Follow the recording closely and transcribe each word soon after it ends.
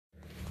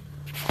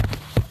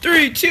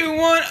3, 2,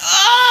 1.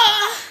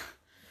 Ah!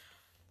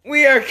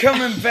 We are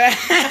coming back.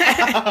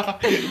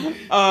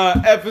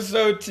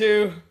 Episode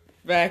 2.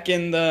 Back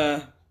in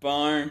the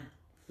barn.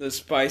 The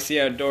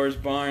Spicy Outdoors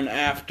barn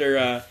after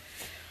a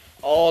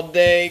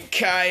all-day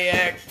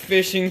kayak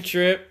fishing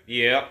trip.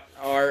 Yep.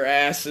 Our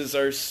asses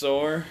are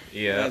sore.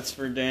 Yeah. That's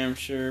for damn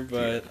sure,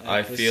 but...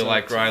 I feel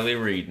like Riley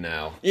Reid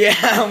now.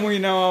 Yeah, we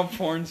know how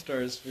porn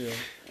stars feel.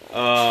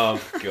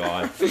 Oh,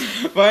 God.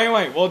 But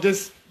anyway, we'll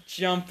just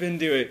jump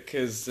into it,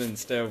 because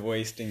instead of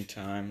wasting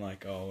time,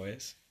 like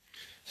always.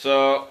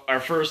 So,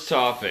 our first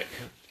topic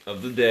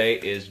of the day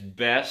is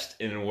best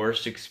and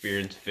worst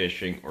experience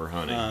fishing or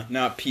hunting.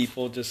 Not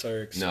people, just our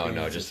experience.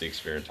 No, just the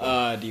experience.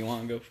 Do you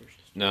want to go first?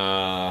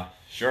 Nah,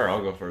 sure,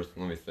 I'll go first.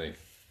 Let me think.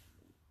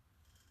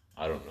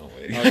 I don't know.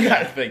 Wait. Okay. I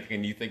gotta think.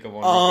 Can you think of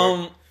one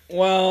real quick?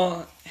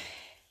 Well,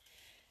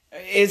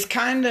 it's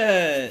kind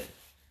of...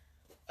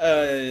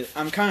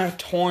 I'm kind of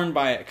torn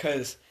by it,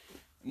 because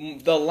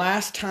the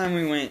last time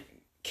we went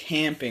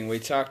camping, we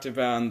talked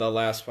about in the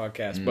last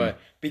podcast, but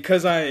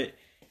because I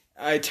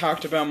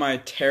talked about my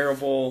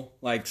terrible,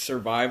 like,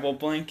 survival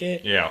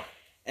blanket, Yeah.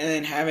 and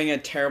then having a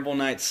terrible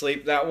night's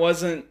sleep, that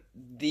wasn't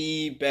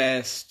the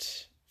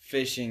best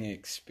fishing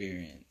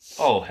experience.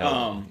 Oh,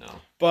 hell no.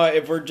 But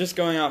if we're just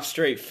going off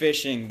straight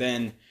fishing,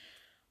 then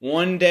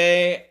one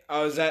day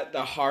I was at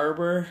the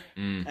harbor,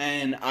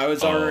 and I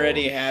was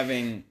already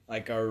having,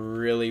 like, a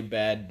really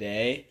bad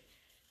day.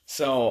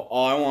 So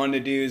all I wanted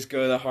to do is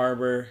go to the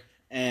harbor,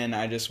 and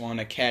I just want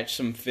to catch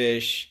some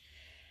fish.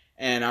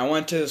 And I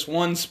went to this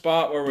one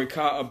spot where we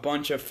caught a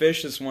bunch of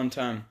fish this one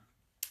time.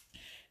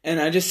 And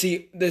I just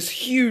see this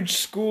huge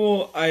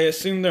school, I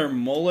assume they're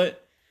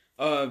mullet,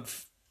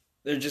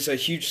 they're just a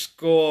huge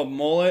school of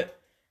mullet.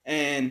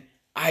 And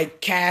I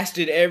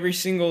casted every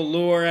single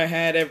lure I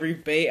had, every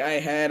bait I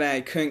had,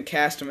 I couldn't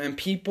cast them. And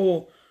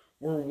people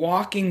were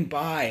walking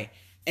by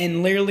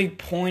and literally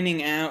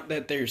pointing out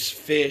that there's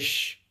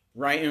fish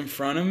right in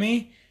front of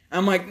me.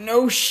 I'm like,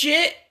 no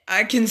shit,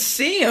 I can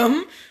see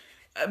them.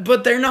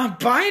 But they're not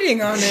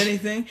biting on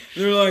anything.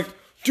 They're like,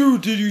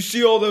 dude, did you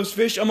see all those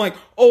fish? I'm like,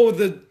 oh,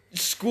 the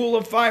school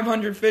of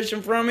 500 fish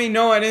in front of me?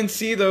 No, I didn't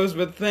see those,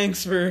 but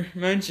thanks for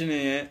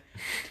mentioning it.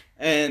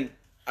 And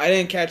I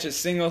didn't catch a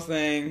single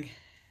thing.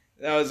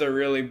 That was a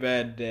really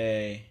bad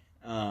day.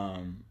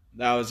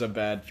 That was a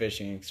bad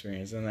fishing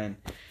experience. And then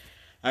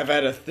I've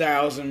had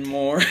 1,000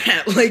 more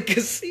at Lake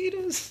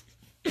Casitas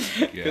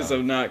because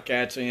of not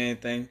catching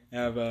anything.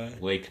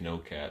 Lake No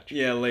Catch.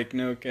 Yeah, Lake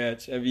No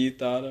Catch. Have you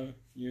thought of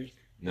yours?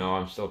 No,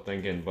 I'm still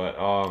thinking, but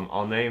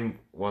I'll name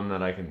one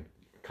that I can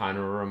kind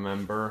of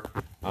remember.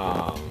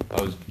 I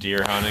was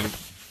deer hunting,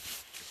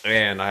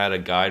 and I had a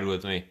guide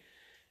with me,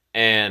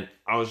 and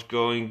I was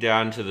going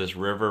down to this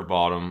river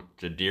bottom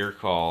to deer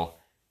call,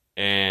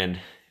 and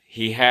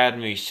he had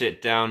me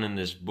sit down in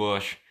this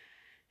bush,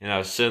 and I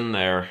was sitting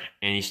there,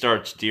 and he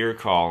starts deer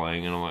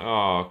calling, and I'm like,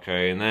 oh,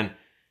 okay, and then it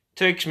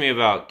takes me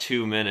about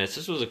 2 minutes.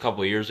 This was a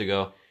couple of years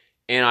ago,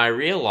 and I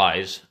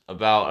realize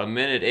about a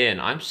minute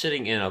in, I'm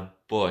sitting in a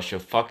bush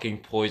of fucking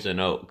poison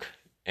oak,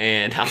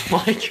 and I'm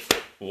like,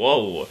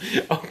 whoa,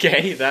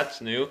 okay,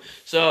 that's new.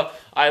 So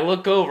I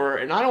look over,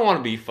 and I don't want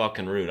to be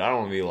fucking rude. I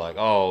don't want to be like,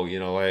 oh,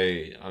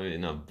 hey, I'm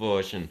in a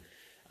bush, and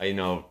I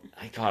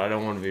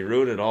don't want to be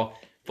rude at all.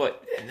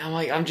 But and I'm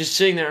like, I'm just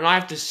sitting there, and I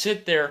have to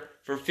sit there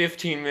for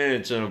 15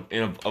 minutes in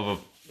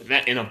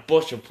a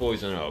bush of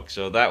poison oak.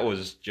 So that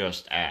was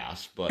just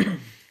ass. But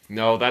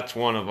no, that's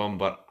one of them.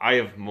 But I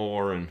have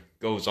more, and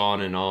goes on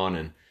and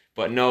on.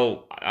 But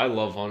no, I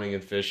love hunting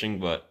and fishing,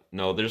 but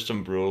no, there's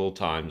some brutal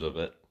times of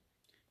it.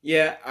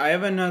 Yeah, I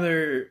have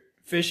another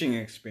fishing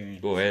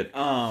experience. Go ahead.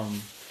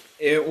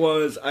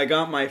 I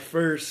got my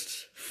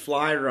first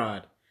fly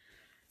rod,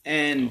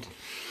 and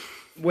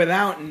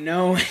without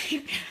knowing,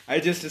 I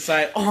just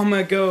decided, I'm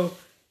going to go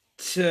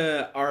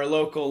to our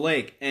local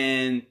lake.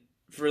 And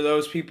for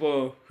those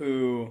people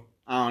who,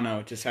 I don't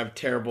know, just have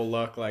terrible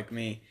luck like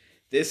me,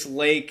 this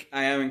lake,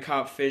 I haven't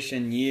caught fish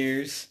in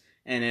years.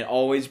 And it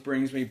always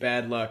brings me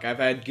bad luck. I've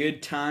had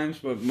good times,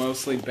 but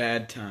mostly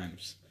bad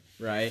times,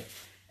 right?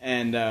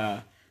 And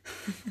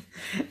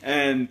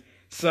and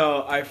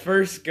so I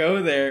first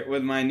go there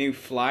with my new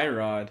fly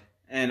rod,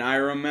 and I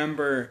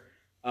remember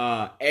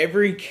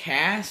every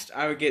cast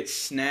I would get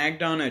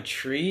snagged on a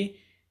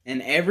tree,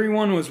 and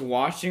everyone was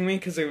watching me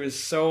because they was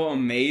so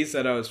amazed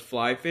that I was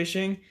fly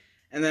fishing.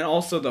 And then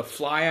also the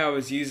fly I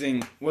was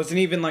using wasn't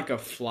even like a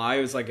fly;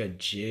 it was like a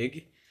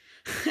jig.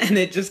 And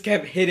it just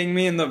kept hitting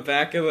me in the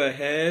back of the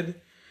head.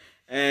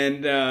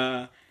 And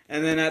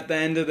then at the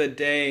end of the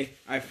day,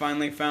 I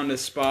finally found a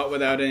spot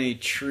without any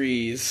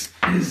trees,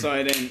 so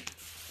I didn't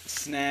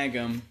snag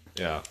them.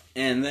 Yeah.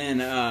 And then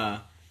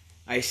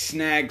I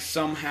snagged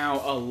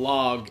somehow a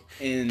log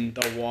in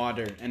the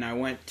water, and I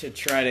went to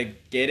try to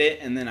get it,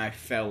 and then I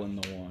fell in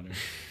the water.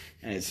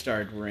 And it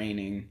started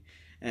raining,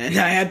 and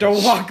I had to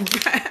walk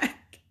back.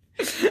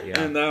 Yeah.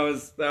 And that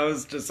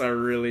was just a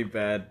really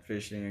bad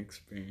fishing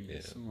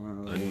experience. Yeah.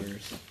 One of the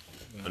worst.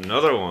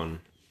 Another one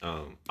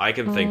I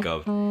can think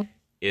of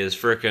is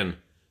frickin'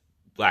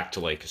 back to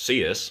Lake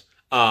Casitas.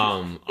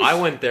 I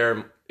went there,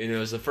 and it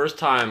was the first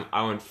time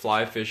I went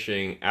fly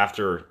fishing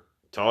after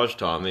Taj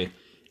taught me,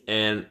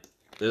 and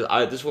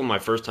this was my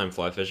first time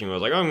fly fishing. I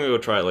was like, I'm gonna go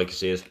try it, like you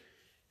see.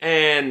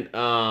 And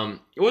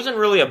it wasn't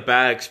really a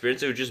bad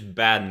experience. It was just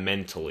bad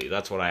mentally.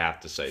 That's what I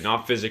have to say.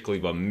 Not physically,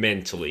 but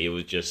mentally. It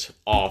was just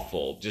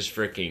awful. Just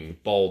freaking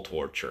ball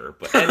torture.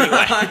 But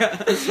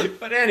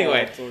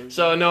anyway.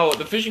 So, no,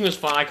 the fishing was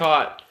fun. I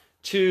caught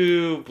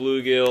 2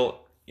 bluegill.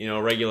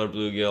 Regular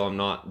bluegill. I'm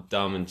not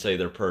dumb and say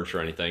they're perch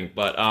or anything.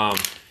 But,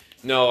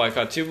 no, I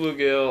caught 2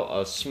 bluegill,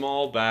 a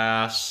small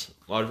bass,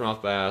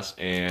 largemouth bass.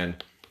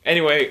 And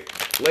anyway,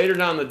 later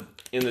down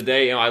in the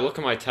day, I look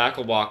at my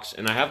tackle box,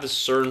 and I have this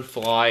certain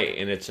fly,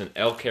 and it's an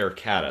elk hair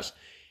caddis.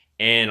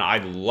 And I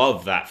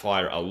love that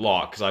fly a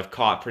lot, because I've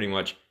caught pretty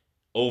much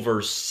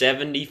over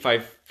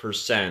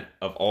 75%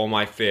 of all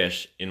my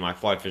fish in my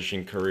fly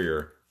fishing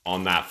career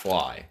on that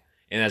fly.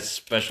 And that's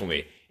special to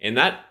me. And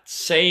that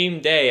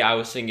same day, I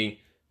was thinking,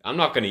 I'm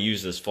not going to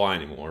use this fly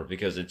anymore,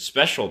 because it's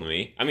special to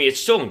me. I mean,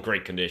 it's still in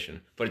great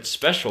condition, but it's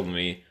special to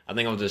me. I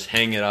think I'll just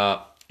hang it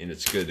up, and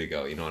it's good to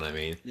go, you know what I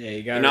mean? Yeah,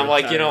 you got. And I'm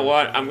like, you know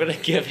what? I'm gonna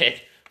give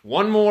it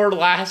one more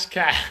last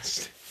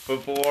cast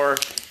before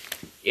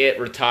it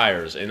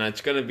retires, and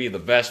it's gonna be the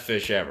best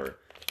fish ever.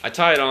 I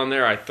tie it on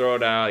there, I throw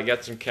it out, I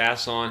get some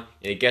casts on,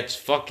 and it gets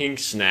fucking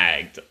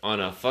snagged on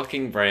a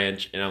fucking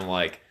branch, and I'm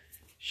like,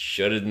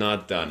 should have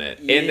not done it.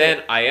 Yeah. And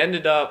then I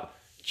ended up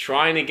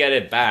trying to get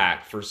it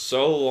back for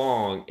so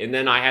long, and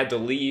then I had to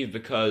leave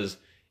because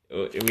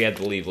we had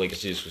to leave. Lake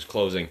Casitas was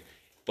closing.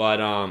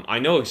 But I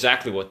know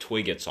exactly what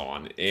twig it's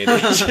on, and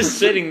it's just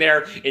sitting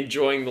there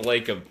enjoying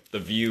the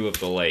view of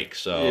the lake.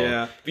 So,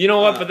 yeah. But you know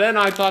what? But then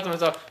I thought to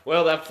myself,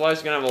 well, that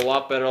fly's gonna have a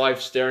lot better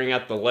life staring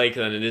at the lake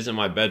than it is in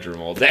my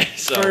bedroom all day.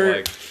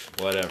 So,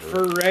 whatever.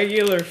 For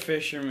regular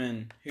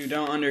fishermen who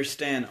don't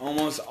understand,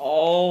 almost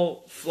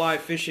all fly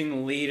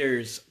fishing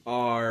leaders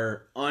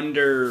are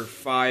under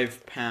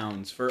 5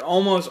 pounds for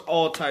almost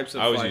all types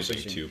of fly fishing. I was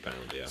using 2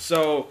 pounds, yeah.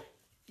 So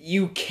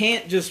you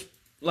can't just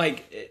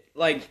like.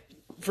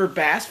 For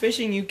bass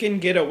fishing, you can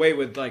get away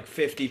with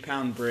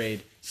 50-pound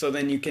braid. So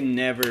then you can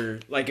never,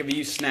 if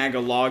you snag a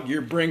log,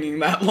 you're bringing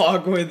that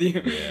log with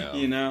you.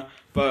 Yeah.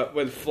 But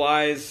with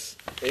flies,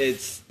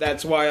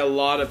 that's why a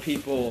lot of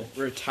people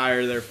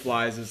retire their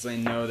flies, as they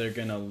know they're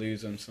gonna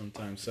lose them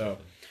sometimes. So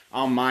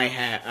on my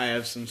hat, I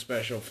have some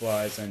special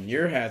flies, and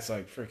your hat's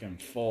freaking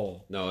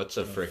full. No, it's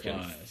a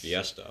freaking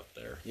fiesta up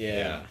there.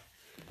 Yeah.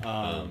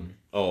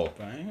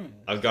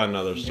 I've got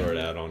another story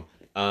to add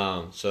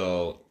on.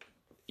 So.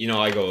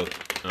 I go with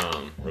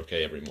Rookie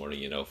every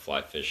morning,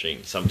 fly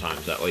fishing,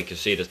 sometimes at Lake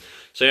Casitas.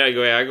 So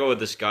yeah, I go with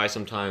this guy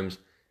sometimes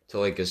to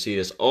Lake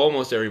Casitas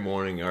almost every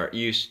morning, or at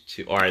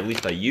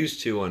least I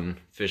used to when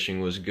fishing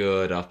was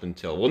good up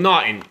until, well,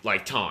 not in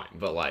time,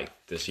 but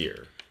this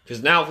year.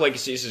 Because now Lake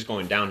Casitas is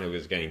going downhill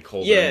because it's getting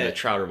colder and the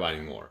trout are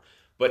biting more.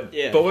 But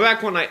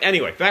back when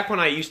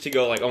I used to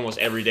go almost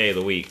every day of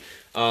the week,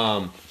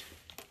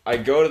 I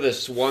go to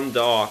this one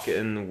dock,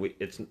 and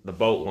it's the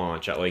boat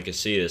launch at Lake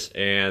Casitas,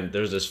 and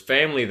there's this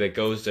family that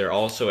goes there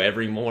also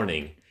every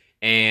morning,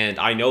 and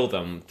I know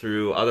them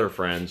through other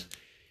friends.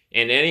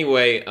 And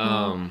anyway,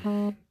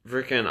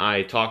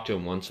 I talk to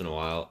them once in a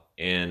while,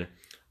 and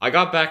I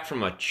got back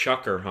from a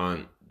chucker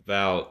hunt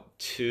about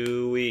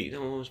 2 weeks.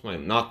 No, it was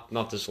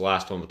not this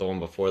last one, but the one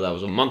before that. It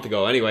was a month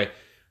ago. Anyway,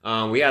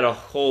 we had a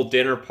whole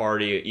dinner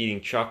party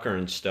eating chucker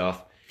and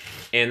stuff,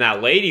 and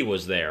that lady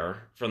was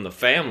there from the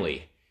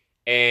family.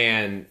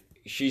 And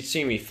she'd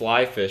seen me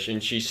fly fish,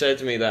 and she said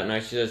to me that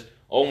night, she says,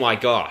 oh my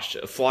gosh,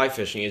 fly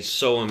fishing is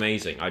so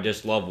amazing. I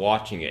just love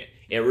watching it.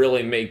 It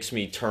really makes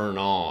me turn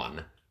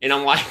on. And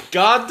I'm like,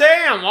 God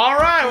damn, all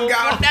right. Well,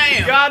 God damn.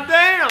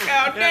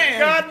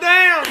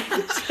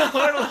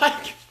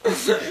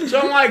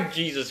 So I'm like,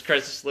 Jesus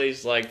Christ, this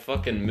lady's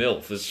fucking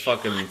MILF. This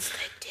fucking...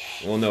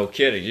 Well, no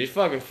kidding. She's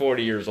fucking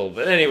 40 years old.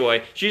 But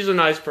anyway, she's a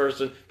nice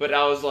person. But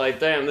I was like,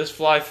 damn, this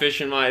fly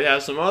fishing might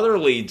have some other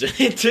leads in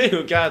it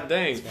too. God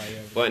dang.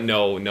 But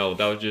no,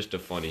 that was just a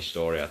funny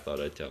story I thought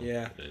I'd tell.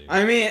 Yeah. Anyway.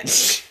 I mean,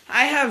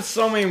 I have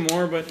so many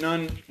more, but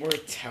none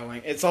worth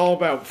telling. It's all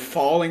about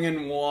falling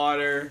in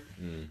water,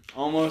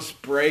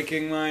 almost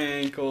breaking my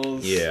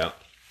ankles. Yeah.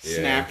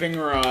 Snapping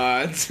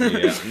rods.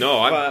 Yeah. No,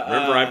 I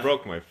remember I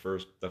broke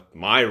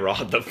my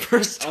rod the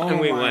first time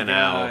we went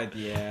out.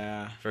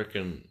 Yeah.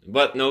 Freaking.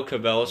 But no,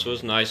 Cabela's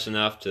was nice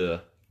enough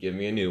to give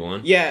me a new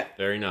one. Yeah.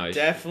 Very nice.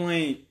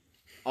 Definitely.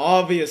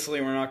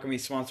 Obviously, we're not going to be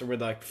sponsored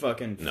with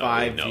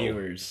 5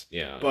 viewers.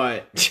 Yeah.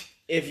 But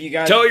if you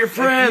guys tell your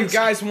friends. If you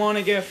guys want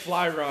to get a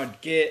fly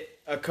rod, get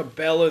a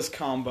Cabela's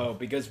combo,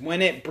 because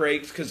when it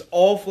breaks, because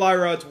all fly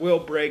rods will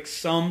break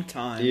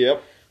sometime.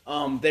 Yep.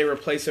 They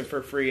replace it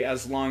for free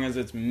as long as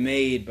it's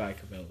made by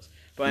Cabela's.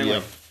 But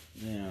anyway,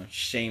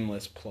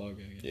 shameless plug.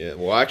 I guess. Yeah,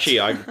 well,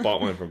 actually, I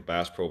bought mine from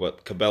Bass Pro,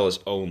 but Bass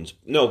Pro owns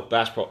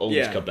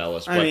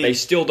Cabela's, but they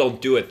still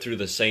don't do it through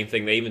the same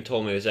thing. They even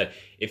told me, they said,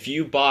 if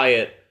you buy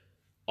it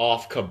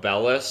off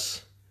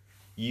Cabela's,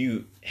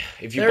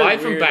 if you They're buy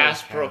from weird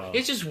Bass as Pro, hell.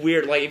 it's just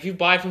weird. Like, if you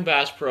buy from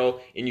Bass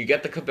Pro and you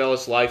get the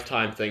Cabela's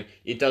lifetime thing,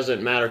 it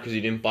doesn't matter because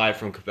you didn't buy it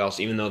from Cabela's,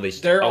 even though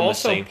they're own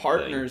also the same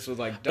partners thing. with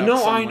like Ducks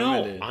No,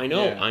 Unlimited. I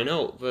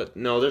know, but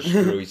no, they're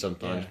screwy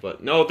sometimes. Yeah.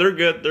 But no, they're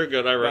good. They're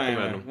good. I But recommend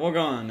anyway, them. we'll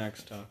go on to the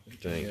next topic.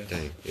 Dang,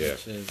 yeah.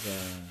 Which is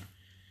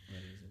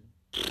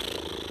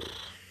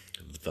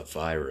The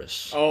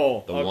virus.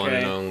 Oh, The okay. one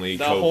and only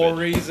the COVID. whole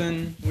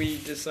reason we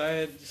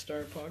decided to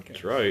start a podcast.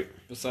 That's right.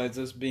 Besides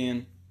this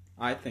being,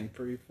 I think,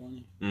 pretty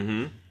funny.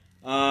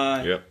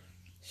 Mm-hmm. Yep.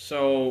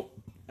 So,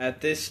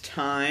 at this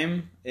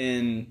time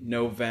in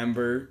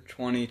November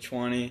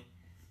 2020,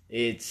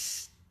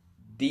 it's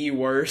the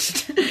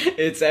worst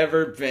it's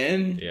ever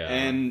been. Yeah.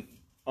 And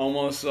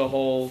almost the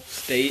whole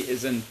state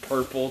is in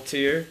purple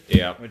tier.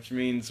 Yeah. Which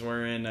means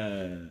we're in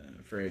a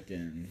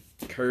freaking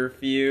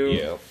curfew.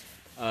 Yep.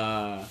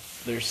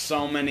 There's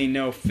so many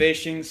no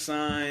fishing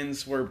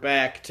signs. We're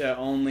back to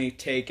only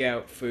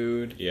takeout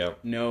food. Yep.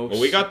 No. Well,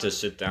 we got to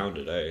sit down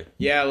today.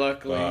 Yeah,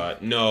 luckily.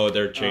 But no,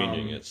 they're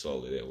changing it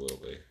slowly. They will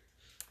be.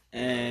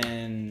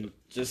 And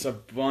just a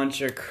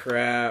bunch of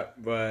crap,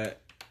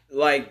 but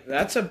like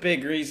that's a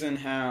big reason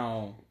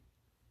how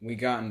we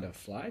got into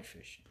fly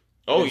fishing.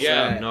 Oh Is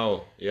yeah, that-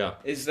 no, yeah.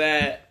 Is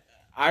that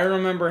I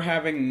remember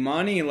having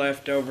money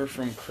left over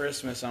from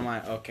Christmas. I'm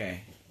like,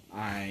 okay,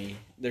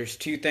 there's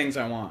two things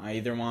I want. I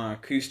either want an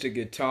acoustic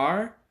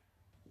guitar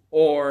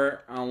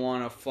or I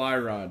want a fly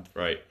rod.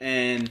 Right.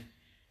 And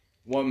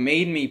what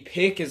made me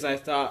pick is I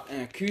thought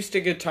an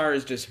acoustic guitar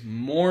is just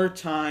more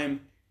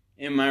time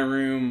in my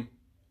room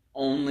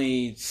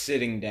only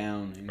sitting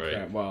down and Right.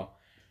 crap. Well,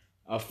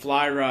 a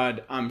fly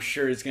rod, I'm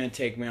sure is going to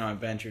take me on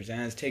adventures,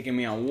 and it's taken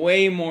me on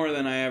way more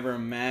than I ever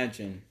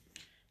imagined.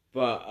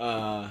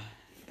 But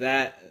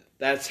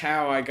that's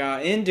how I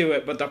got into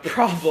it. But the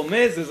problem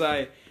is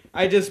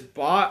I just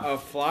bought a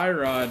fly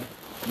rod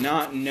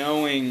not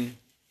knowing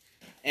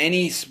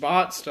any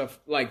spot stuff,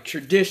 like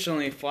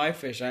traditionally fly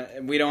fish.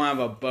 We don't have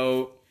a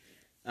boat.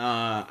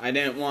 I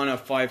didn't want to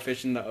fly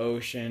fish in the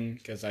ocean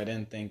because I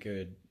didn't think it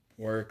would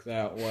work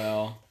that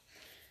well.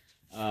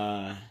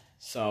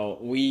 So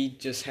we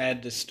just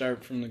had to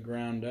start from the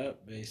ground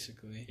up,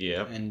 basically.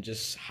 Yep. And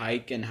just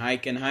hike and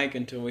hike and hike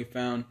until we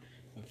found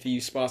a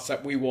few spots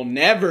that we will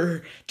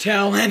never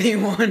tell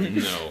anyone.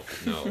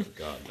 No,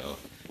 God, no.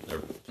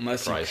 They're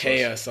Unless priceless. you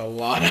pay us a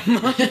lot of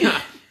money.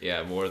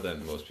 Yeah, more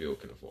than most people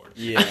can afford.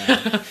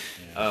 Yeah.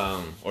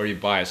 Or you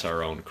buy us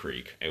our own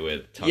creek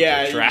with tons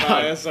Yeah, of you trout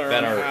buy us our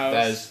that own are house.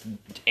 that is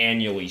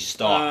annually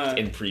stocked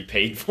and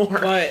prepaid for.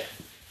 But,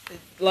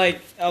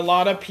 like, a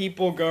lot of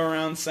people go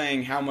around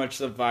saying how much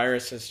the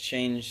virus has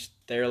changed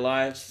their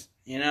lives.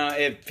 You know,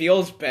 it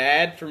feels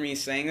bad for me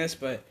saying this,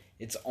 but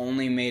it's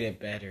only made it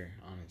better,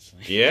 honestly.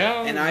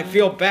 Yeah. And I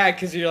feel bad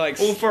because you're like...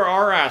 Well, for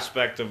our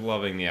aspect of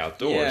loving the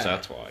outdoors, Yeah.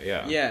 that's why,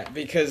 yeah. Yeah,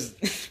 because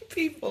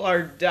people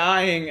are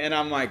dying, and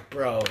I'm like,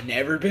 bro,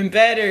 never been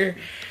better.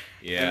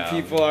 Yeah.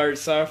 And people are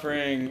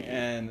suffering,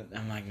 and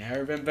I'm like,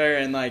 never been better.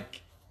 And,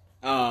 like,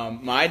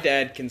 my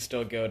dad can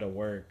still go to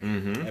work,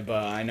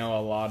 but I know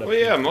a lot of Well,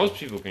 people... yeah, most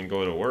people can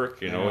go to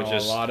work, you know, it's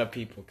just... a lot of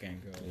people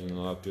can't go to work. A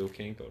lot of people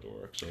can't go to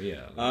work, so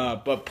yeah.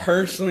 But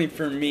personally,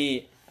 for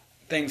me,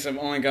 things have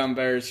only gotten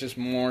better. It's just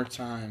more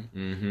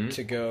time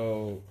to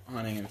go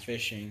hunting and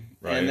fishing.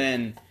 Right. And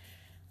then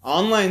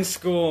online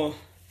school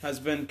has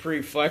been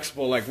pretty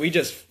flexible. Like, we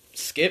just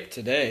skipped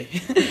today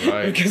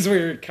Right. because we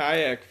were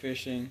kayak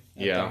fishing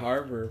at Yeah. the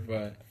harbor.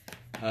 But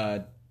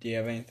do you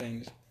have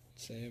anything to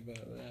say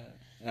about that?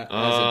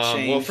 Has it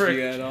changed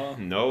you at all?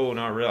 No,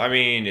 not really. I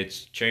mean,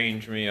 it's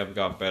changed me. I've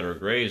got better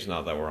grades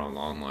now that we're on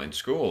online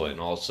school, and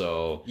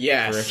also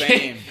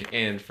Same.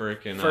 And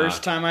freaking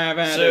First time I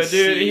haven't had So, a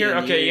dude, C here,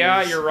 in okay,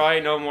 yeah, years. you're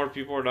right. No more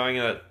people are dying.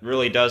 That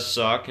really does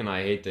suck, and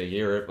I hate to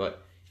hear it.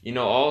 But you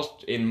know,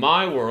 all in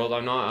my world,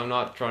 I'm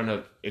not trying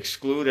to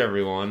exclude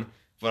everyone,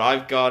 but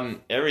I've gotten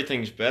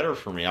everything's better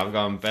for me. I've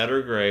gotten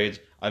better grades.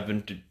 I've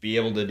been to be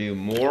able to do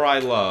more I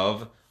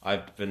love.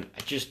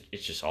 It's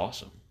just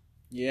awesome.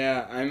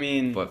 Yeah, I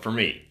mean... But for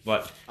me,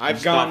 I've it's not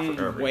for gotten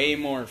everyone. way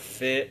more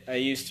fit. I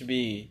used to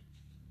be,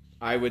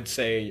 I would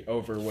say,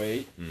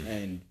 overweight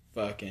and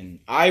fucking,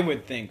 I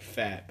would think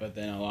fat, but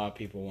then a lot of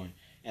people wouldn't.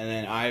 And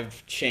then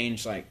I've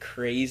changed like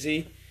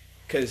crazy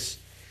because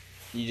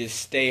you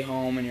just stay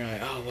home and you're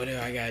like, oh, what do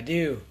I gotta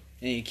do?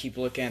 And you keep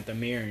looking at the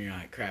mirror and you're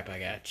like, crap, I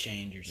gotta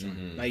change or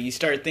something. Like, you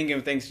start thinking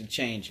of things to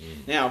change.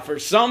 Now, for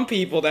some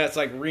people, that's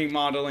like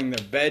remodeling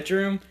their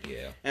bedroom.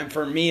 Yeah. And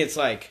for me, it's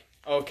like,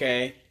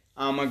 okay,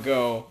 I'm going to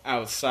go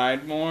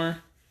outside more,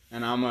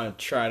 and I'm going to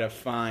try to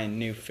find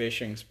new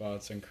fishing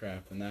spots and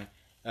crap, and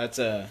that's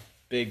a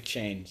big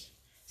change.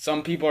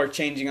 Some people are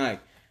changing,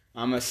 like,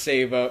 I'm going to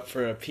save up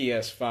for a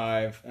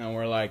PS5, and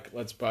we're like,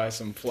 let's buy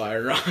some fly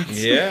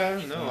rods.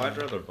 Yeah, no, I'd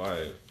rather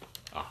buy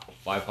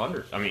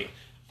 500. I mean,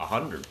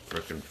 100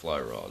 freaking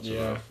fly rods than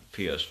a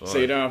PS5. So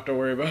you don't have to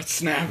worry about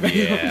snapping.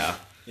 Yeah.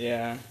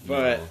 Yeah,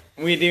 but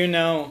we do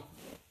know,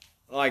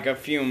 like, a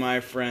few of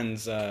my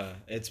friends,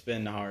 it's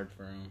been hard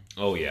for them.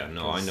 Oh, yeah,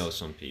 no, I know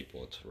some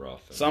people, it's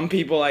rough. Some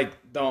people, like,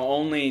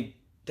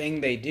 thing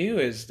they do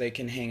is they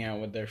can hang out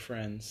with their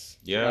friends.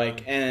 Yeah.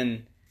 Like,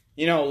 and,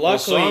 you know,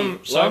 luckily... Well,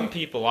 some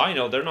people I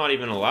know, they're not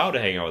even allowed to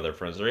hang out with their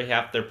friends. They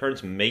have their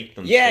parents make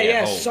them yeah, stay yeah,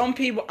 at home. some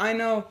people... I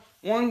know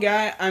one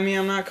guy, I mean,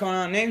 I'm not calling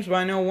out names, but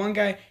I know one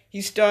guy,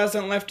 he still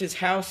hasn't left his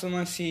house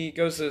unless he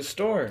goes to the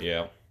store.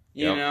 Yeah.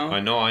 You know?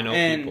 I know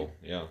and, people,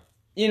 yeah.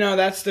 You know,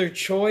 that's their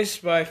choice,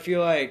 but I feel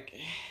like...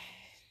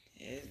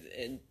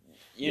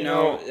 You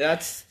know,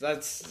 that's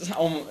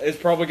almost, it's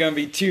probably going to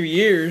be 2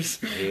 years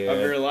of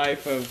your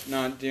life of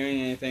not doing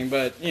anything,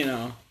 but, you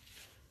know,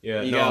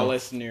 you got to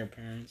listen to your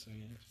parents, I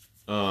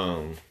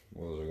guess.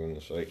 What was I going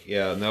to say?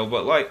 Yeah, no,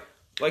 but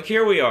like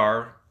here we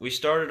are. We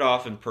started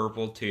off in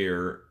purple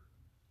tier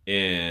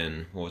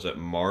in, what was it,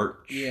 March?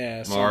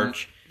 Yeah.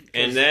 March.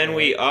 And then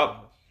we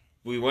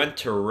went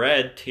to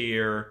red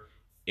tier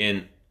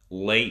in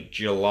late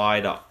July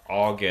to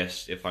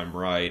August, if I'm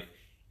right.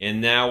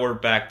 And now we're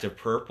back to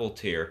purple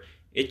tier.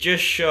 It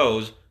just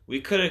shows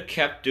we could have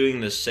kept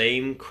doing the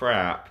same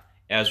crap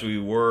as we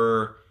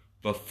were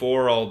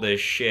before all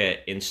this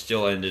shit and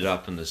still ended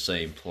up in the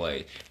same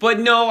place. But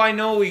no, I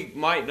know we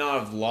might not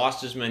have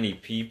lost as many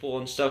people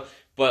and stuff,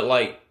 but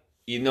like,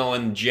 you know,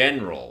 in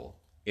general,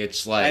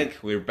 it's like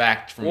we're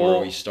back from where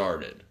we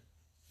started.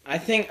 I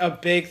think a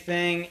big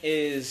thing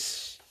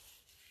is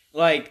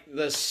like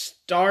the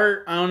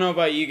start, I don't know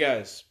about you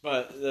guys,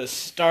 but the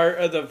start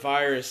of the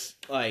virus,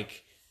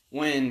 like...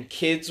 When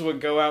kids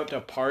would go out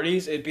to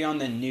parties, it'd be on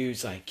the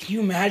news. Like, can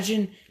you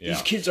imagine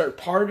these kids are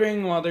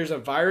partying while there's a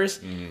virus?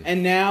 Mm-hmm.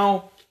 And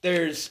now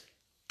there's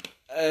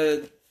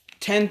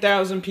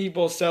 10,000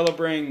 people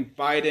celebrating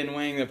Biden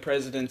winning the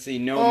presidency,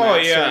 no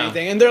mask or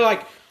anything. And they're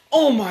like,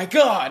 oh my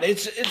God,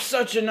 it's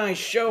such a nice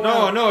show.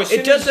 No,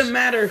 it doesn't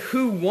matter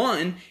who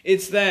won.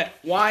 It's that,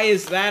 why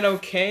is that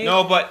okay?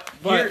 No, but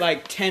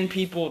like 10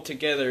 people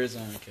together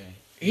isn't okay.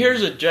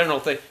 Here's a general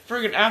thing.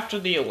 Friggin' after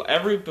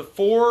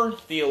before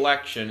the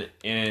election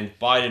and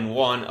Biden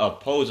won,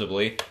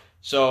 supposedly,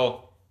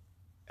 so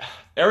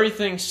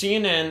everything,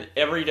 CNN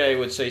every day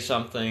would say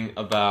something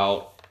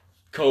about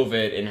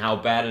COVID and how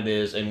bad it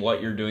is and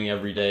what you're doing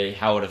every day,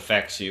 how it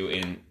affects you,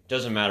 and it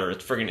doesn't matter.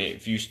 It's friggin'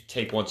 if you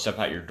take one step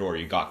out your door,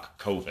 you got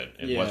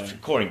COVID,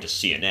 according to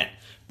CNN.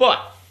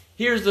 But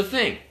here's the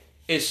thing.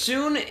 As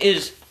soon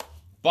as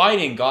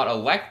Biden got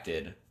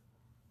elected...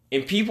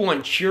 and people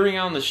went cheering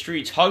out on the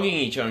streets, hugging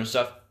each other and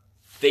stuff,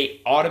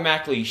 they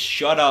automatically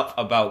shut up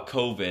about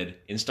COVID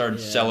and started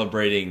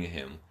celebrating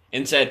him.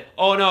 And said,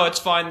 oh no, it's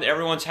fine,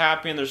 everyone's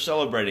happy and they're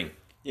celebrating.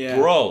 Yeah.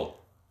 Bro,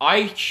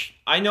 I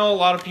know a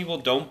lot of people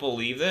don't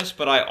believe this,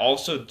 but I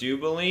also do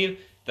believe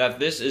that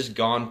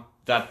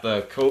that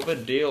the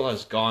COVID deal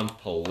has gone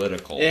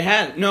political. It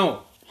has,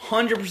 no,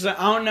 100%.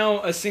 I don't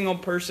know a single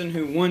person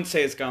who wouldn't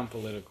say it's gone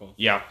political.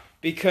 Yeah.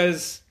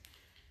 Because,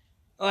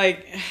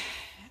 like...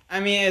 I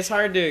mean, it's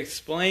hard to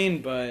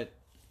explain, but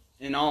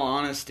in all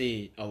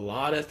honesty, a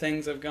lot of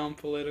things have gone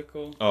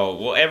political.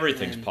 Oh, well,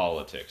 everything's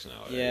politics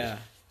nowadays. Yeah.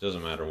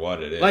 Doesn't matter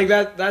what it is. Like,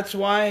 that's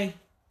why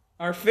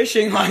our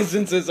fishing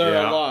licenses are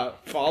a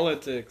lot.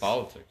 Politics.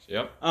 Politics,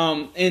 yep.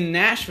 In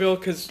Nashville,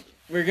 because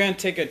we're going to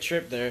take a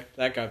trip there.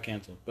 That got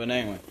canceled. But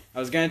anyway, I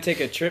was going to take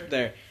a trip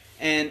there.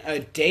 And a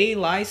day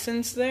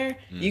license there,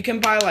 you can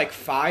buy like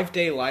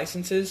 5-day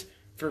licenses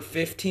for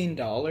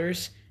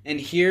 $15. And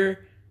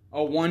here... a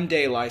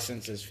 1-day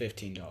license is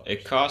 $15.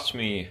 It cost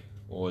me,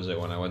 what was it,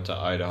 when I went to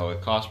Idaho?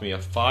 It cost me a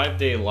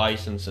 5-day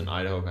license in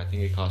Idaho. I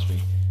think it cost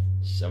me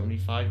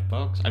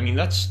 $75. I mean,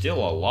 that's still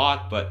a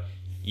lot, but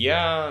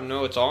yeah,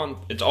 no, it's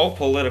all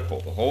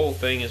political. The whole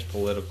thing is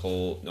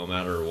political, no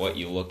matter what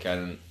you look at.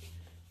 And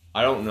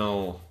I don't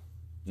know.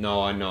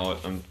 No, I know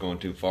I'm going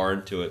too far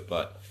into it,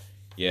 but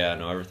yeah,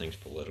 no, everything's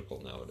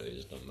political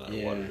nowadays, no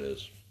matter what it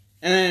is.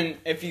 And then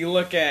if you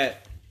look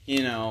at,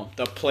 you know,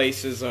 the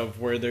places of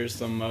where there's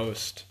the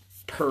most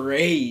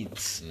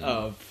parades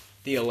of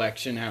the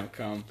election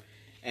outcome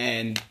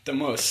and the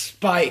most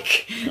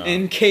spike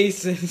in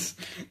cases,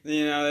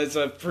 you know, there's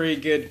a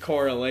pretty good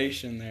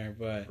correlation there,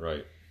 but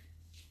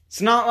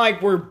it's not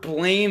like we're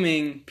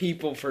blaming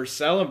people for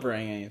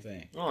celebrating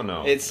anything. Oh,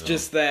 no. It's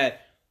just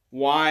that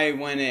why,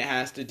 when it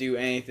has to do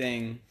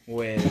anything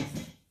with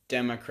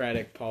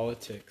democratic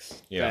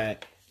politics,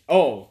 that,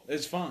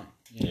 it's fine.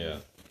 Yeah.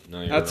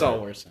 No, that's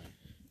all we're saying.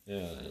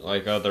 Yeah,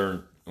 like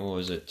what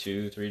was it,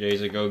 2-3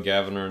 days ago,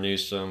 Governor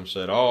Newsom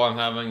said, oh, I'm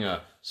having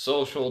a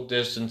social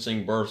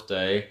distancing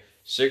birthday,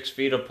 6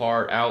 feet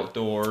apart,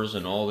 outdoors,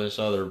 and all this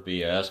other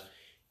BS.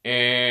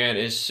 And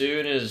as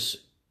soon as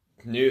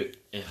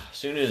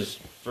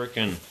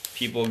freaking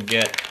people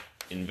get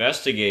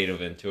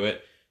investigative into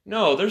it,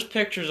 no, there's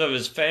pictures of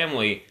his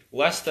family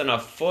less than a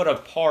foot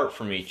apart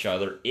from each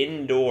other,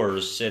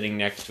 indoors, sitting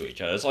next to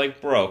each other. It's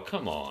like, bro,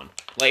 come on.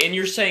 Like, and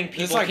you're saying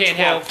people can't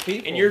have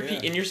people, and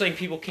you're saying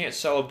people can't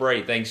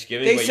celebrate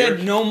Thanksgiving. They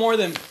said no more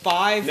than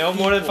 5. No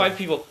more than 5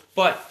 people.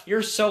 But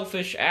your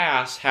selfish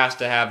ass has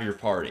to have your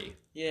party.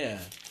 Yeah.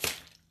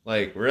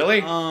 Like,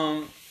 really?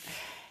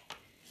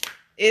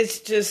 It's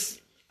just,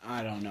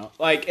 I don't know.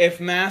 Like, if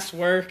masks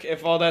work,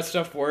 if all that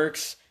stuff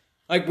works,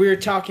 like we were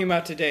talking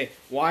about today,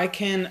 why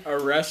can a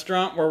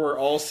restaurant where we're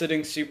all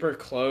sitting super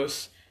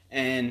close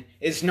and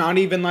it's not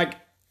even like,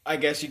 I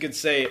guess you could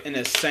say an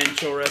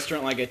essential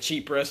restaurant, like a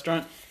cheap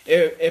restaurant,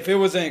 if it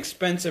was an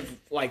expensive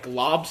like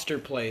lobster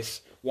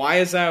place, why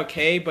is that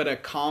okay? But a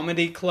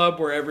comedy club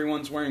where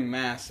everyone's wearing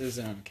masks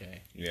isn't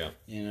okay. Yeah.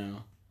 You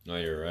know? No,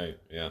 you're right.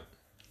 Yeah.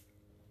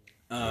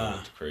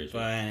 It's crazy.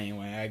 But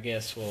anyway, I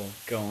guess we'll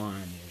go on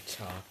your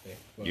topic.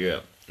 But... Yeah.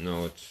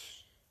 No,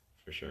 it's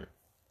for sure.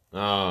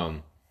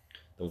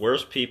 The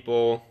worst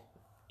people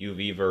you've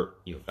ever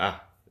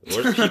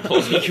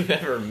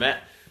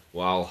met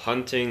while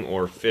hunting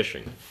or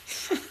fishing.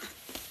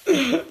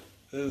 This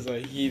is a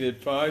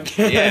heated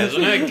podcast. Yeah,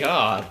 isn't it?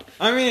 God.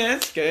 I mean,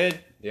 it's good.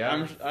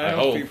 Yeah, I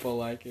hope people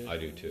like it. I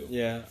do too.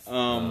 Yeah.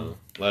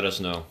 Let us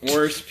know.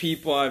 Worst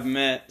people I've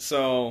met.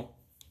 So,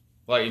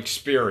 like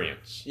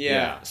experience.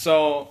 Yeah.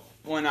 So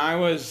when I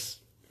was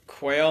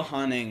quail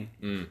hunting,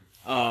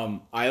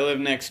 I live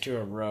next to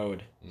a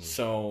road.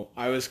 So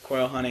I was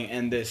quail hunting,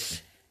 and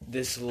this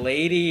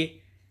lady.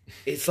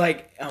 It's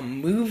like a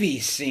movie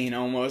scene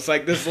almost.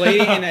 Like this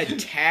lady in a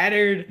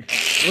tattered,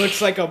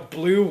 looks like a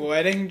blue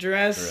wedding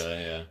dress,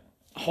 Really, yeah.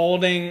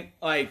 holding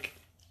like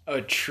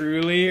a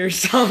Truly or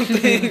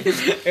something.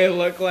 It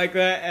looked like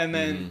that, and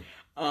then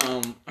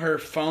her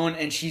phone,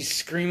 and she's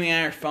screaming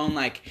at her phone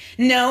like,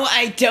 "No,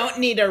 I don't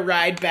need a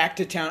ride back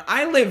to town.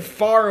 I live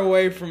far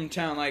away from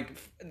town. Like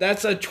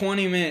that's a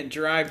 20-minute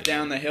drive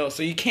down the hill,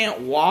 so you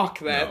can't walk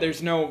that. No.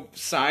 There's no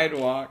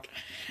sidewalk."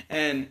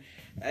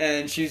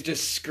 And she's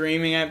just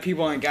screaming at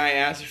people, and a guy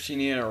asked if she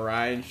needed a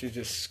ride, and she's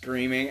just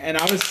screaming. And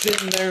I was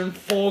sitting there in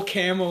full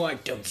camo,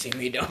 like, don't see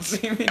me, don't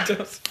see me,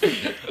 don't see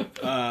me.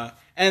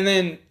 And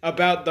then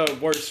about the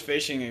worst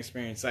fishing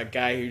experience, that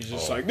guy who's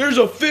just like, there's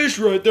a fish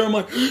right there. I'm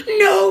like,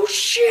 no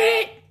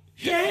shit,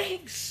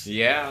 thanks.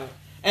 Yeah.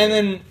 And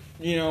then,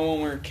 you know,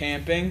 when we're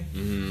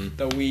camping,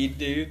 the weed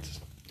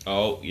dudes.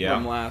 Oh, yeah.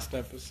 From last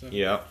episode.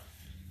 Yeah.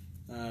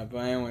 But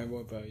anyway,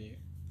 what about you?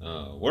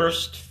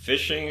 Worst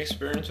fishing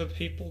experience with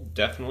people?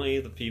 Definitely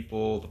the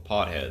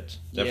potheads.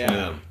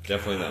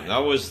 Definitely them.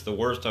 That was the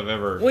worst I've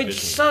ever. Which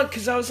sucked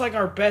because that was like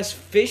our best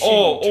fishing.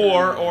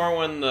 Or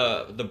when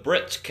the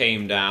Brits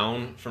came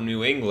down from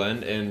New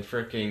England and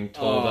freaking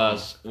told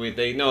us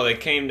they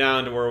came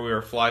down to where we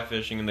were fly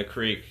fishing in the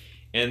creek,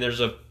 and there's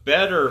a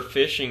better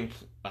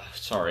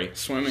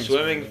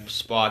swimming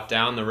spot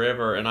down the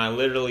river, and I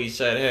literally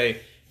said, hey,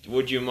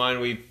 would you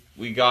mind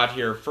we got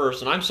here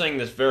first? And I'm saying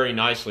this very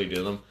nicely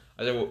to them.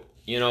 I said, well,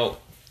 you know,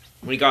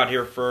 we got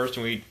here first,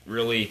 and we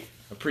really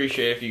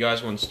appreciate if you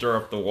guys want to stir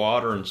up the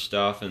water and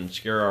stuff and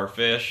scare our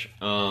fish.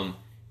 And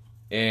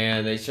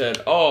they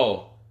said,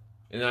 oh.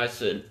 And I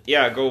said,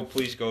 yeah,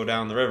 please go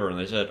down the river. And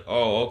they said,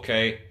 oh,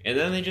 okay. And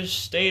then they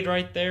just stayed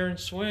right there and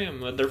swam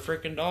with their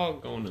freaking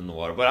dog going in the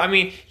water. But, I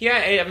mean,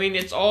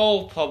 it's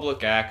all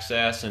public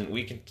access, and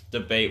we can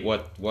debate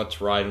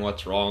what's right and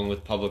what's wrong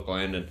with public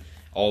land and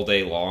all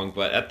day long,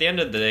 but at the end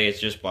of the day,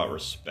 it's just about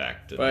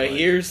respect. But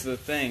here's the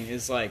thing,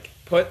 is like,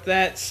 put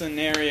that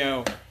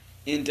scenario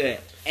into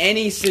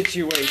any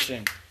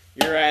situation.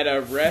 You're at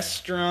a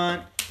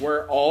restaurant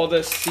where all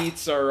the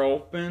seats are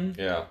open.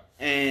 Yeah.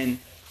 And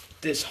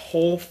this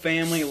whole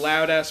family,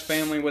 loud-ass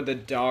family with a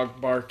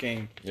dog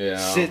barking,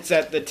 sits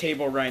at the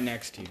table right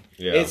next to you.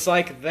 Yeah. It's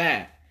like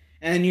that.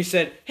 And you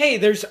said, hey,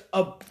 there's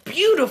a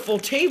beautiful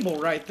table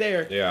right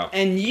there. Yeah.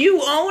 And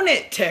you own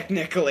it,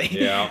 technically.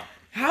 Yeah.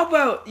 How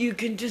about you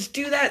can just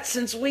do that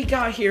since we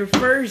got here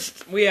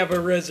first? We have a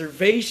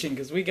reservation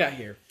because we got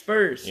here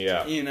first.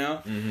 Yeah. You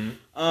know?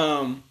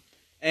 Mm-hmm.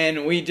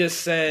 And we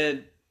just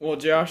said, well,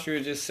 Joshua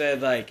just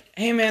said, like,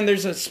 hey, man,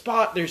 there's a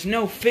spot. There's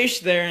no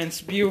fish there, and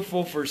it's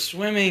beautiful for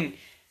swimming.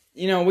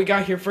 You know, we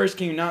got here first.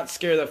 Can you not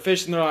scare the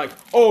fish? And they're like,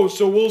 oh,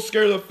 so we'll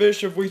scare the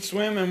fish if we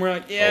swim? And we're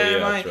like, yeah,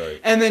 that's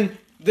right. And then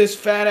this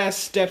fat ass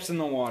steps in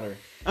the water.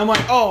 I'm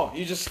like, oh,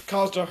 you just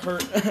caused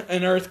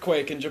an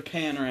earthquake in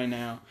Japan right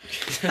now.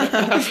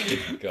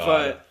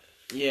 But,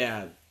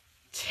 yeah,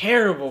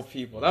 terrible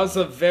people. That was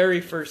the very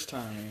first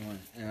time we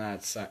went, and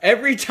that sucked.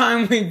 Every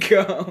time we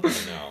go.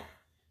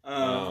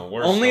 No.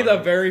 Only the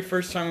very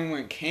first time we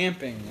went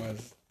camping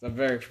was the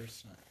very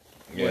first time.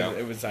 Yeah.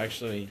 It was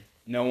actually,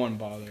 no one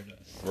bothered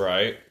us.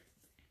 Right.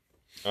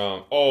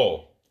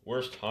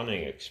 Worst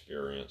hunting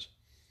experience.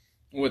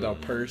 With a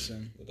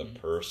person. Let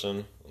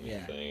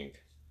me think.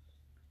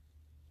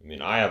 I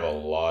mean, I have a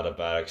lot of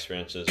bad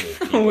experiences with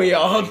people. We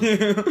all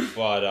do.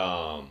 But,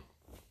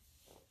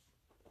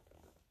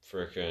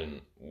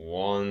 freaking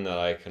one that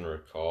I can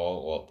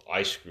recall, well,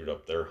 I screwed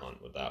up their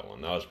hunt with that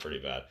one. That was pretty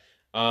bad.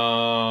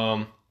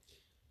 I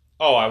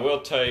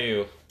will tell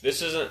you,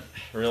 this isn't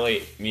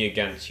really me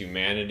against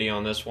humanity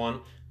on this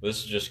one. This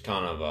is just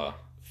kind of a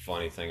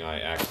funny thing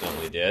I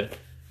accidentally did.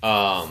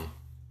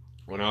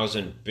 When I was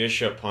in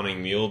Bishop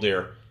hunting mule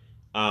deer,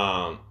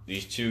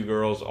 these two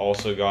girls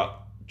also got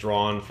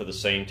drawn for the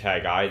same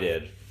tag I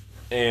did.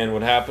 And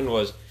what happened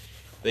was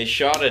they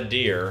shot a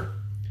deer.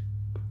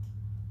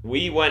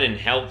 We went and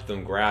helped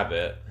them grab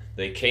it.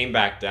 They came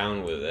back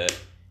down with it.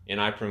 And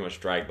I pretty much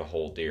dragged the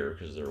whole deer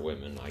because they're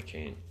women. They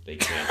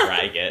can't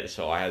drag it,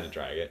 so I had to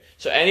drag it.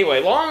 So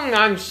anyway,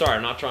 I'm sorry,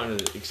 I'm not trying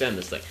to extend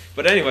this thing.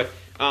 But anyway,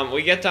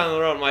 we get down the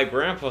road, and my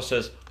grandpa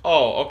says,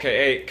 oh, okay,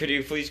 hey, could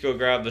you please go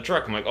grab the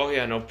truck? I'm like, oh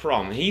yeah, no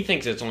problem. And he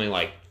thinks it's only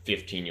like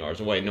 15 yards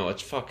away. No,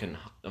 it's fucking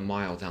a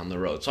mile down the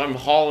road. So I'm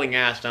hauling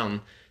ass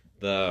down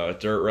the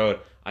dirt road.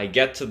 I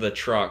get to the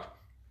truck,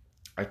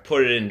 I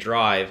put it in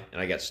drive, and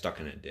I get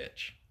stuck in a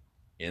ditch.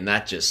 And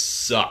that just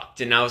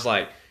sucked. And I was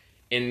like...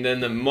 And then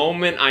the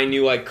moment I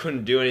knew I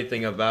couldn't do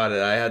anything about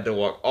it, I had to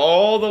walk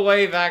all the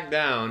way back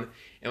down.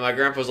 And my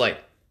grandpa's like,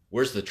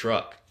 where's the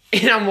truck?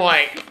 And I'm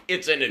like,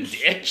 it's in a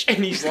ditch.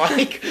 And he's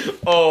like,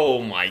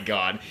 oh my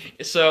God.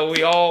 So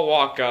we all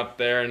walk up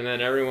there, and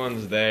then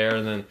everyone's there.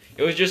 And then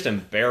it was just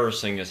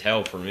embarrassing as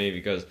hell for me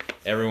because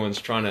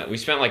everyone's we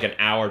spent like an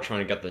hour trying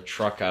to get the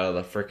truck out of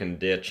the freaking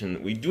ditch.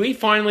 And we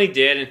finally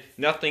did, and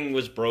nothing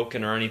was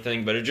broken or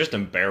anything, but it was just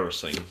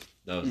embarrassing.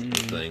 That was the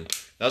thing.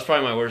 That was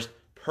probably my worst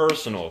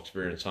personal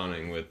experience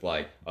hunting with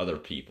like other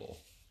people.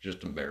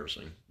 Just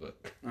embarrassing, but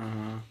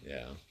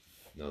yeah.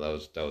 No,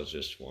 that was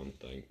just one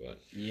thing, but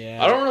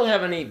yeah. I don't really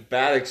have any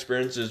bad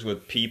experiences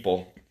with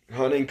people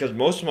hunting because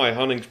most of my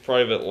hunting's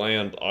private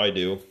land. I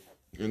do,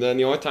 and then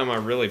the only time I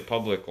really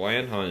public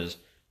land hunt is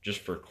just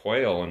for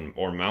quail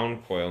or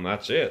mountain quail, and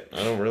that's it.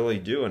 I don't really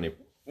do any.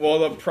 Well,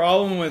 the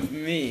problem with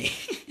me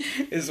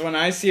is when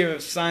I see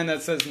a sign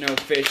that says no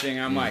fishing,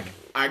 I'm like,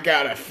 I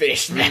gotta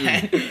fish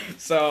that.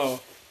 So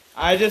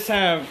I just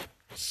have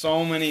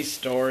so many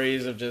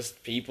stories of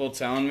just people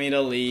telling me to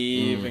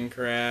leave and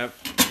crap.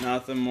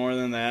 Nothing more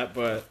than that,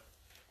 but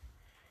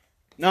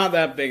not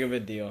that big of a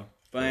deal.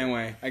 But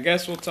anyway, I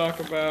guess we'll talk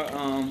about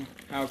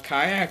how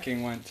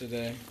kayaking went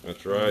today.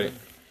 That's right.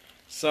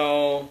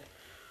 So,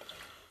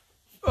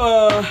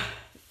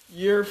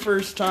 your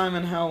first time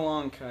and how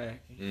long kayaking?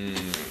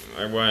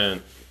 I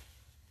went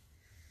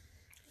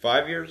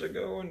 5 years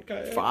ago in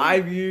kayaking.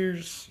 5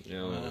 years?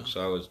 Yeah, wow.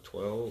 So I was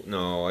 12. It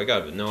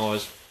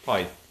was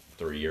probably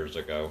 3 years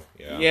ago.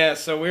 Yeah. Yeah,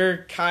 so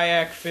we're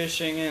kayak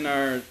fishing in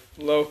our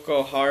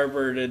local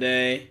harbor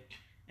today.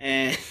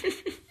 And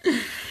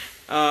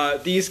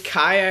these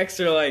kayaks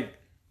are like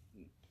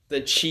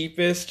the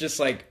cheapest, just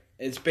like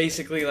it's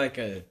basically like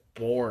a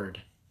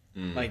board.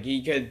 Like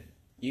you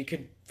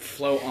could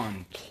float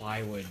on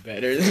plywood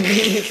better than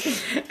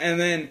these. And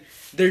then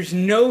there's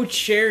no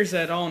chairs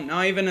at all,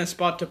 not even a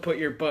spot to put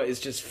your butt. It's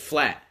just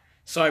flat.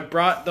 So I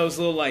brought those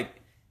little like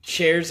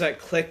chairs that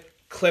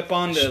clip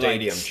onto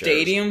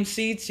stadium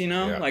seats,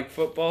 like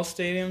football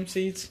stadium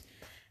seats.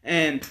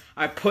 And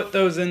I put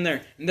those in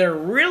there. And they're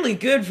really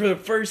good for the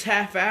first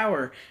half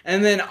hour.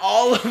 And then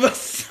all of a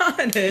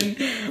sudden,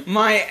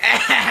 my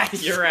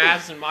ass. Your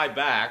ass and my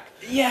back.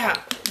 Yeah.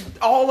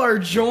 All our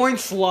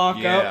joints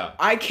lock up.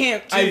 I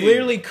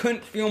literally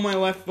couldn't feel my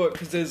left foot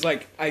because it was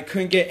like I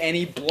couldn't get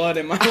any blood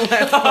in my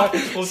left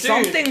foot. Well,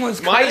 something was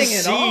cutting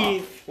it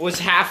off. Was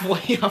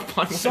halfway up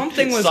on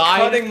something was side.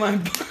 Cutting my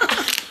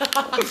butt.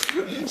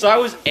 So I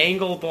was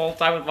angled the whole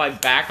time with my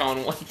back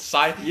on one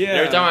side. Yeah. And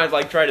every time I'd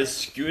like try to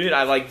scoot it,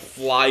 I'd like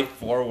fly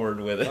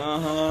forward with it.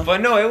 But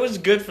no, it was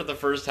good for the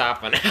first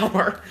half an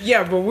hour.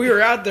 Yeah, but we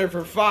were out there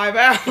for 5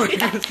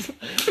 hours.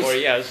 Or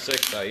yeah, it was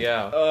 6.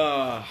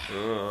 Yeah.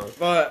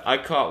 But I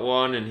caught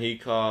one, and he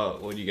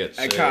caught. What did you get?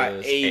 I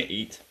caught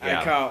 8. Yeah.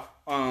 I caught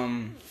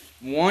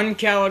one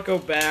calico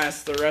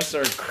bass. The rest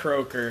are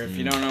croaker. If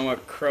you don't know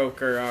what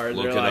croaker are,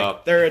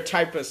 they're a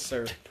type of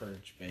surf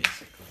perch,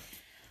 basically.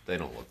 They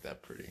don't look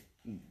that pretty.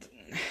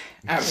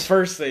 At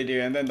first they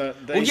do, and then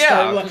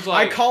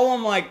I call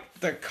them like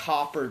the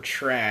copper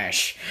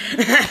trash.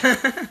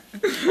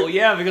 Well,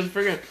 yeah, because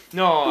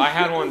I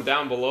had one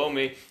down below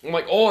me. I'm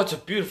like, oh, it's a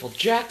beautiful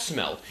jack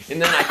smelt.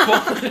 And then I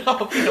pull it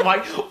up, and I'm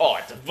like, oh,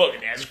 it's a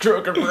fucking ass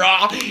croaker,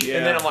 brah. Yeah.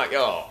 And then I'm like,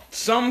 oh.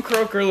 Some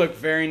croaker look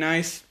very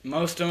nice.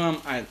 Most of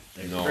them,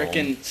 they're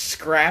freaking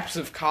scraps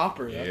of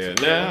copper. That's what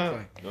they look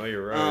like. No,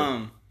 you're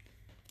right.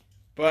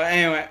 But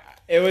anyway,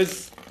 it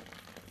was...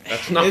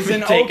 That's not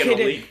me taking a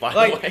leak, by the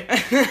way.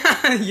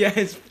 Yeah,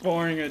 it's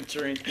pouring a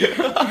drink.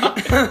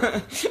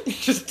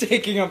 Just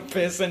taking a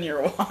piss in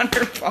your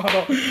water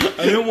bottle. I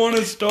didn't want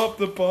to stop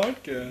the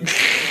podcast.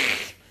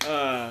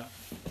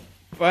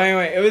 But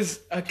anyway, it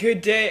was a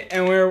good day,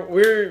 and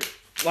we're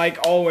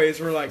like always,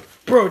 we're like,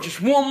 bro,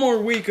 just one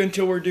more week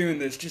until we're doing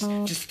this.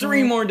 Just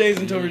 3 more days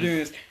until we're doing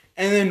this.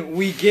 And then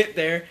we get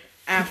there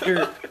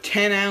after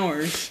 10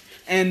 hours.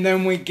 And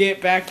then we get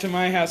back to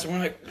my house, and we're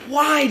like,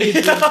 why did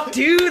we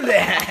do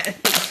that?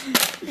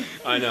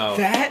 I know.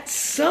 That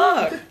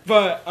sucked.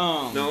 But,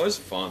 no, it was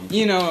fun.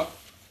 The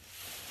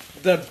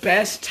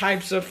best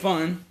types of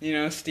fun,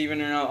 Steven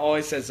Arnott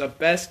always says, the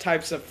best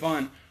types of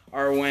fun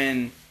are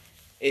when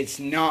it's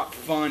not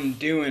fun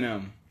doing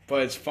them,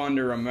 but it's fun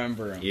to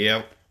remember them.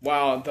 Yep.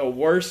 While the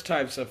worst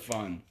types of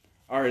fun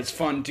are it's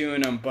fun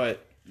doing them,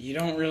 but you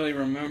don't really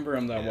remember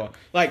them that well.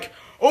 Like,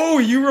 oh,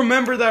 you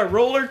remember that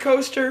roller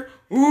coaster?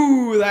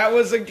 Ooh, that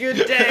was a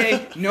good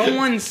day. No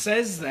one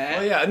says that.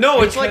 Oh yeah,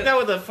 no, it's like that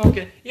with the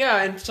fucking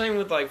and same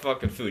with like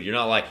fucking food. You're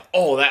not like,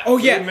 that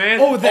food, man.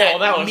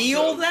 That was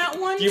meal that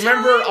one. Do you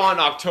remember on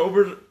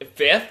October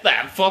 5th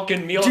that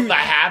fucking meal at the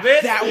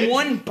Habit? That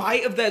one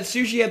bite of that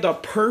sushi had the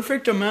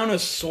perfect amount of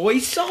soy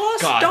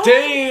sauce. God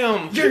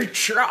damn, you're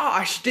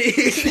trash,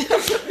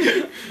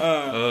 dude.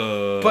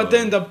 But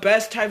then the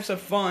best types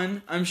of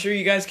fun, I'm sure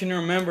you guys can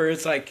remember.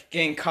 It's like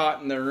getting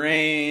caught in the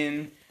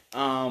rain.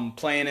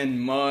 Playing in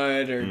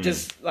mud or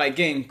just like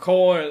getting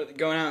cold or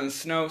going out in the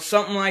snow,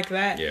 something like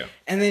that. Yeah.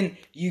 And then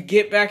you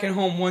get back at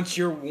home once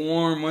you're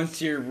warm,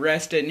 once you're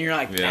rested, and you're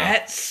like,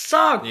 that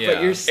sucked. Yeah.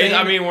 But you're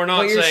saying, we're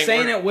not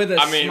saying it with a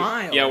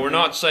smile. Yeah, we're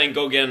not saying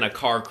go get in a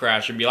car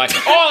crash and be like,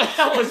 oh,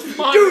 that was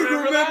fun. Dude,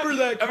 remember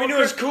that? I mean, it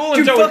was cool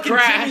until we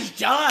crashed.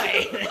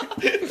 Died.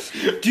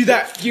 Dude,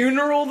 that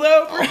funeral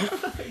though, bro.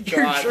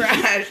 You're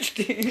trash,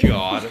 dude.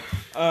 God.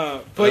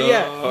 But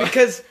yeah,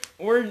 because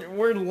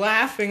we're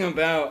laughing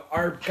about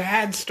our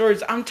bad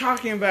stories. I'm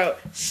talking about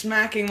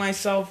smacking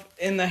myself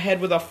in the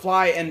head with a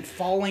fly and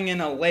falling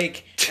in a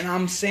lake, and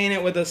I'm saying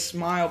it with a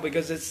smile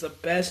because it's the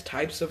best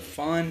types of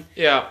fun.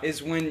 Yeah,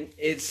 is when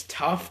it's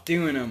tough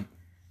doing them.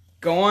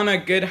 Go on a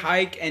good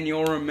hike and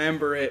you'll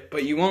remember it,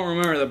 but you won't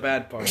remember the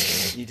bad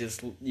parts. You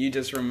just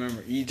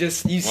remember.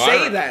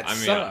 Say that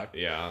sucked.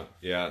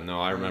 No,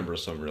 I remember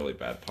some really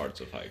bad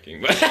parts of hiking,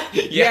 but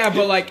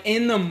but like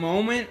in the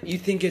moment, you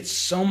think it's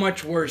so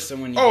much worse than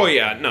when you. Oh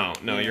yeah,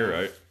 no, you're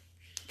right.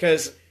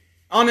 Because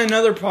on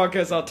another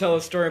podcast, I'll tell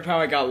a story of how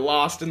I got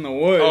lost in the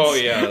woods. Oh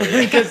yeah,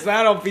 because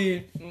that'll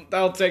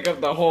take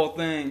up the whole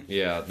thing.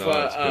 Yeah, no, but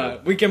that's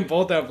good. we can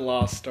both have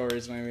lost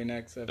stories maybe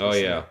next episode.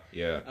 Oh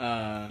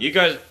yeah. You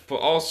guys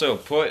also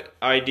put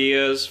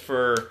ideas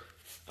for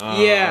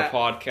our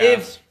podcast.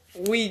 If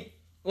we,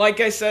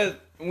 like I said,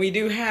 we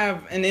do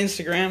have an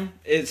Instagram.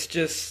 It's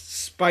just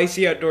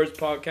Spicy Outdoors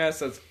Podcast.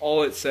 That's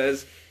all it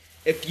says.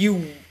 If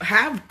you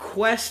have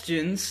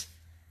questions,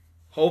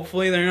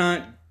 hopefully they're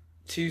not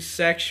too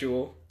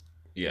sexual.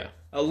 Yeah.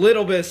 A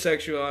little bit of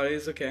sexuality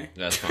is okay.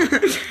 That's fine.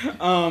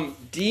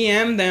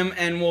 DM them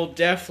and we'll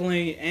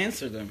definitely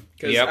answer them.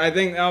 Because I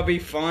think that'll be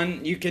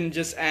fun. You can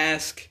just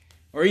ask,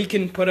 or you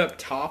can put up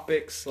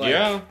topics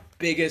like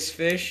biggest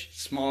fish,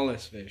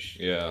 smallest fish.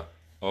 Yeah.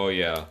 Oh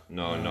yeah.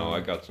 No,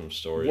 I got some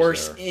stories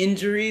worst there.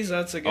 Injuries,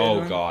 that's a good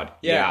one. Oh god.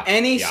 Yeah.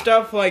 Any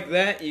stuff like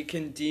that, you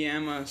can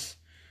DM us.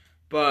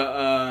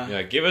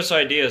 But give us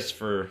ideas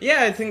for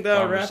I think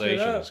that'll wrap it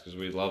up because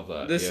we love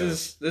that.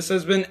 This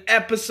has been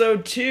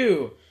episode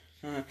 2.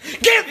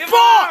 Get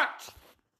fucked!